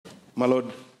My Lord,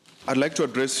 I'd like to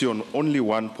address you on only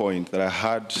one point that I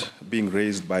had being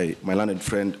raised by my learned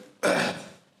friend,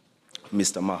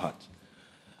 Mr. Mahat.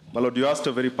 My Lord, you asked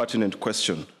a very pertinent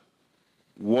question.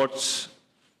 What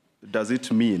does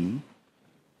it mean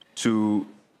to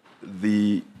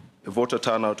the voter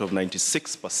turnout of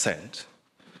 96%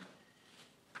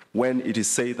 when it is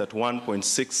said that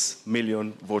 1.6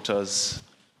 million voters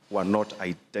were not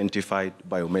identified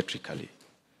biometrically?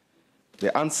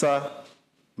 The answer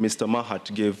Mr.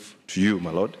 Mahat gave to you, my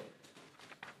Lord,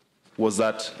 was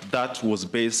that that was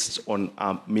based on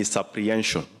a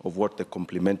misapprehension of what the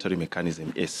complementary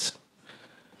mechanism is.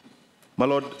 My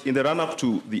Lord, in the run-up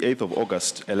to the 8th of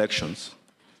August elections,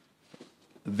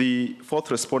 the fourth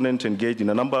respondent engaged in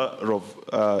a number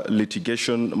of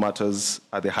litigation matters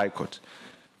at the High Court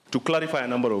to clarify a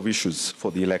number of issues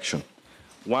for the election.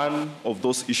 One of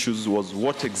those issues was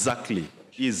what exactly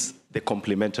is the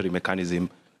complementary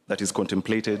mechanism that is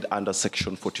contemplated under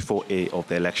Section 44A of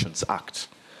the Elections Act.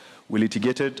 We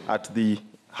litigated at the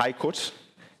High Court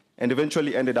and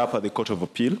eventually ended up at the Court of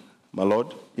Appeal, my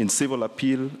Lord, in Civil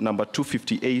Appeal number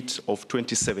 258 of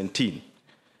 2017.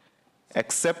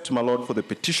 Except, my Lord, for the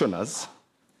petitioners,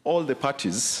 all the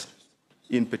parties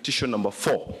in petition number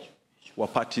 4 were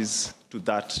parties to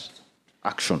that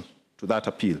action, to that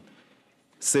appeal,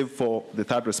 save for the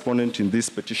third respondent in this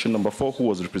petition number 4, who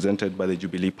was represented by the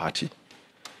Jubilee Party.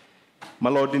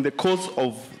 My Lord, in the course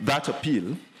of that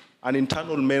appeal, an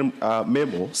internal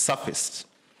memo surfaced.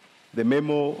 The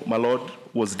memo, my Lord,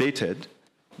 was dated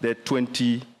the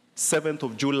 27th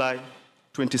of July,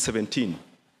 2017,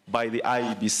 by the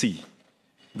IEBC.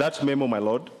 That memo, my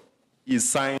Lord, is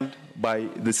signed by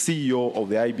the CEO of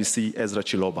the IEBC, Ezra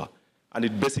Chiloba, and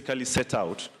it basically set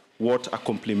out what a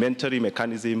complementary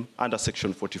mechanism under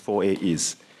Section 44A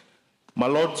is. My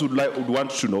Lords would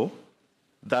want to know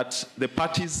that the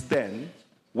parties then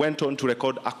went on to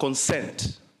record a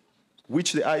consent,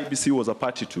 which the IEBC was a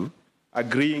party to,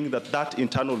 agreeing that that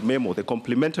internal memo, the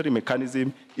complementary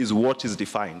mechanism, is what is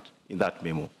defined in that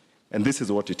memo. And this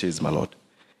is what it is, my Lord.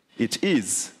 It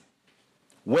is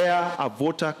where a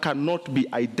voter cannot be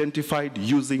identified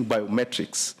using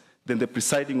biometrics, then the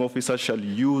presiding officer shall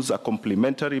use a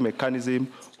complementary mechanism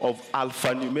of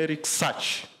alphanumeric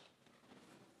search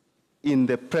in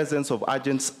the presence of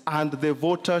agents, and the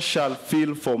voter shall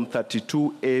fill Form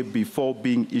 32A before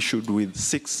being issued with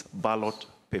 6 ballot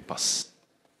papers.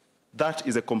 That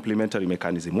is a complementary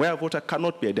mechanism, where a voter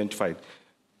cannot be identified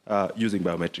using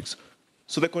biometrics.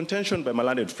 So the contention by my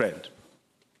learned friend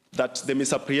that the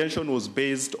misapprehension was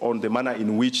based on the manner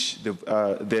in which the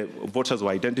voters were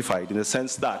identified, in the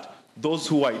sense that those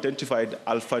who were identified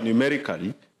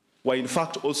alphanumerically were in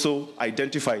fact also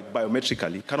identified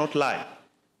biometrically, cannot lie.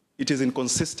 It is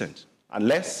inconsistent,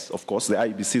 unless, of course, the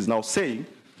IEBC is now saying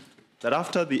that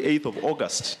after the 8th of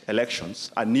August elections,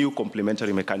 a new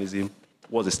complementary mechanism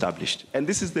was established. And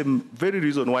this is the very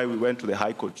reason why we went to the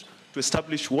High Court, to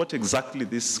establish what exactly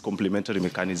this complementary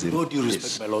mechanism is. With all due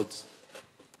respect, my lords,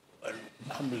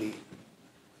 humbly,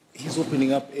 he's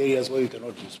opening up areas where you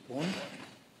cannot respond.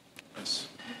 Yes.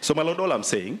 So, my Lord, all I'm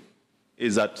saying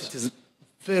is that it is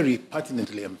very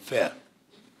pertinently unfair.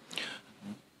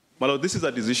 My Lord, this is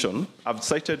a decision. I've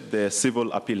cited the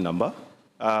civil appeal number,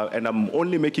 and I'm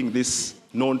only making this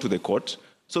known to the court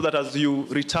so that as you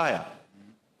retire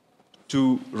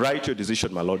to write your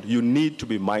decision, my Lord, you need to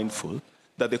be mindful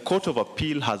that the Court of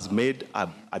Appeal has made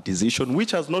a decision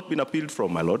which has not been appealed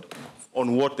from, my Lord,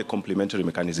 on what the complementary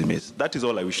mechanism is. That is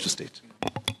all I wish to state.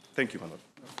 Thank you, my Lord.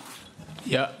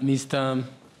 Yeah, Mr.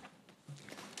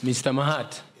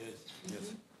 Mahat,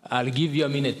 yes. I'll give you a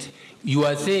minute. You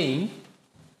are saying,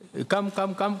 come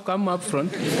up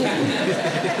front.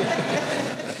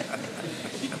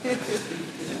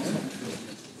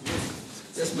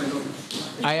 Yes, my Lord.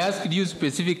 I asked you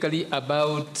specifically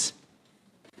about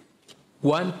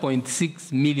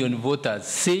 1.6 million voters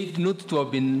said not to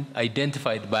have been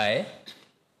identified by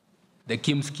the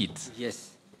KIMS kits.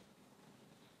 Yes.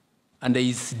 And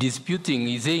he's disputing,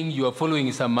 he's saying you are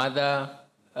following some other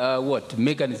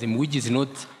mechanism which is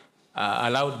not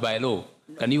allowed by law.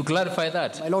 Can you clarify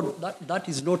that? My Lord, that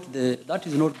is not the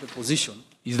position.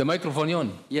 Is the microphone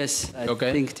on? Yes, I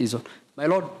think it is on. My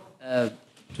Lord,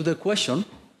 to the question,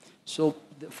 so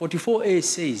the 44A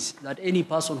says that any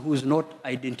person who is not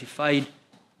identified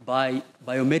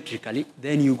biometrically,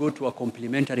 then you go to a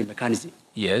complementary mechanism.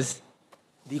 Yes.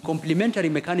 The complementary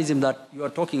mechanism that you are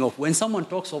talking of, when someone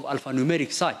talks of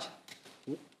alphanumeric search,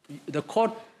 the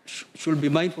court should be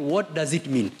mindful, what does it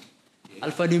mean?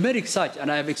 Alphanumeric search,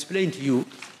 and I have explained to you,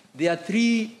 there are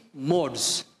 3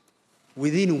 modes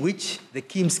within which the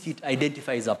KIMS kit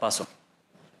identifies a person.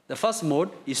 The first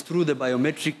mode is through the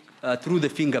biometric, through the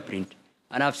fingerprint.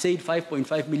 And I've said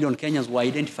 5.5 million Kenyans were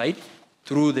identified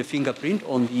through the fingerprint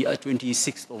on the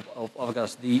 26th of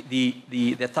August,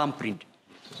 the thumbprint.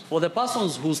 For the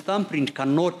persons whose thumbprint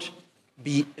cannot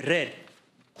be read,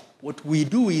 what we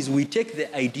do is we take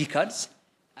the ID cards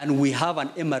and we have an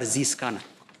MRZ scanner.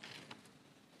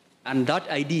 And that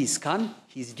ID is scanned,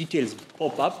 his details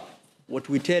pop up. What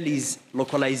we tell is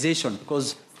localization,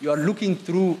 because you are looking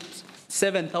through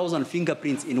 7,000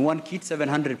 fingerprints in one kit,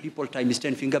 700 people times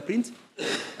 10 fingerprints.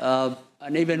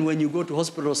 And even when you go to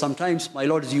hospital, sometimes, my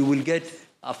lords, you will get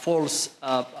a false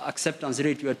acceptance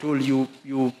rate. You are told you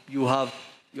have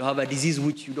a disease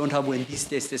which you don't have when this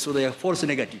test is, so they are false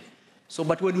negative. So,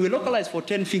 but when we localize for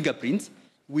 10 fingerprints,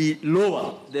 we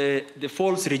lower the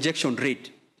false rejection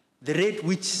rate, the rate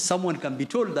which someone can be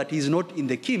told that he's not in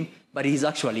the KIM, but he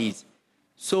actually is.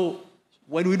 So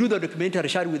when we do the documentary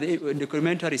search with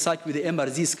the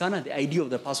MRZ scanner, the ID of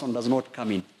the person does not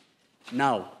come in.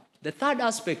 Now, the third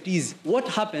aspect is what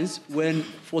happens when,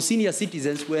 for senior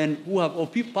citizens, or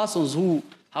persons who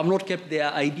have not kept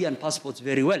their ID and passports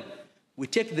very well. We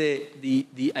take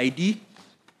the ID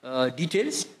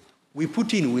details,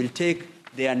 we'll take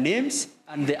their names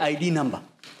and the ID number.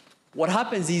 What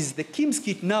happens is the KIMS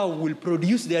kit now will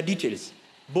produce their details,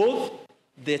 both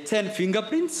the 10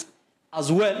 fingerprints as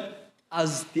well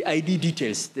as the ID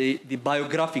details, the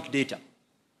biographic data.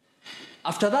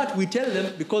 After that, we tell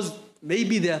them, because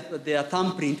maybe their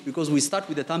thumbprint, because we start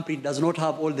with the thumbprint, does not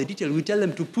have all the details, we tell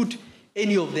them to put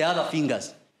any of the other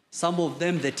fingers, some of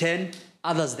them the 10,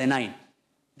 others the 9.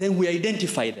 Then we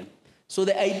identify them. So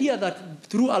the idea that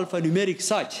through alphanumeric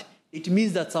search, it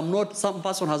means that some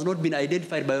person has not been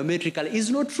identified biometrically is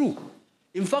not true.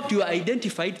 In fact, you are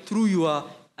identified through your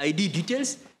ID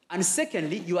details, and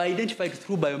secondly, you are identified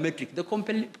through biometric. The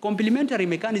complementary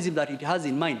mechanism that it has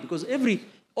in mind, because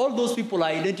all those people are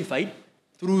identified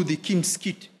through the KIMS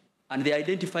kit, and they are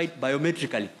identified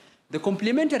biometrically. The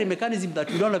complementary mechanism that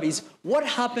we don't have is what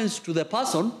happens to the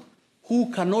person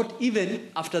who cannot, even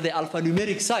after the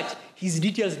alphanumeric search, his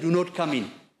details do not come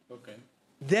in. Okay.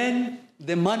 Then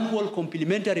the manual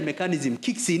complementary mechanism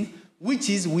kicks in, which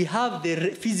is we have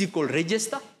the physical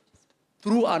register.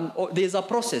 There's a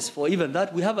process for even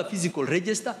that. We have a physical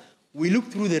register. We look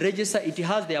through the register. It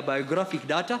has their biographic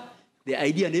data, the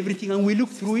ID and everything, and we look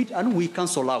through it and we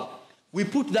cancel out. We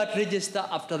put that register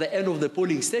after the end of the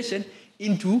polling station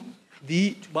into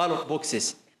the ballot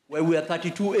boxes, where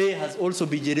 32A has also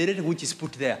been generated, which is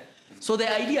put there. So the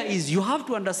idea is you have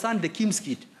to understand the KIMS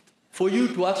kit for you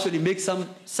to actually make some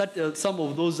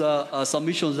of those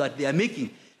submissions that they are making.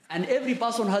 And every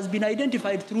person has been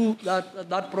identified through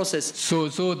that process. So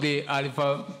the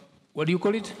alpha, what do you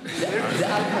call it? The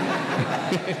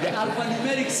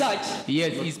alphanumeric search.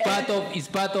 Yes, it's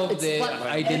part of the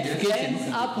identification.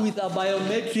 Ends up with a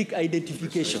biometric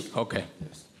identification. Okay.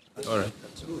 All right.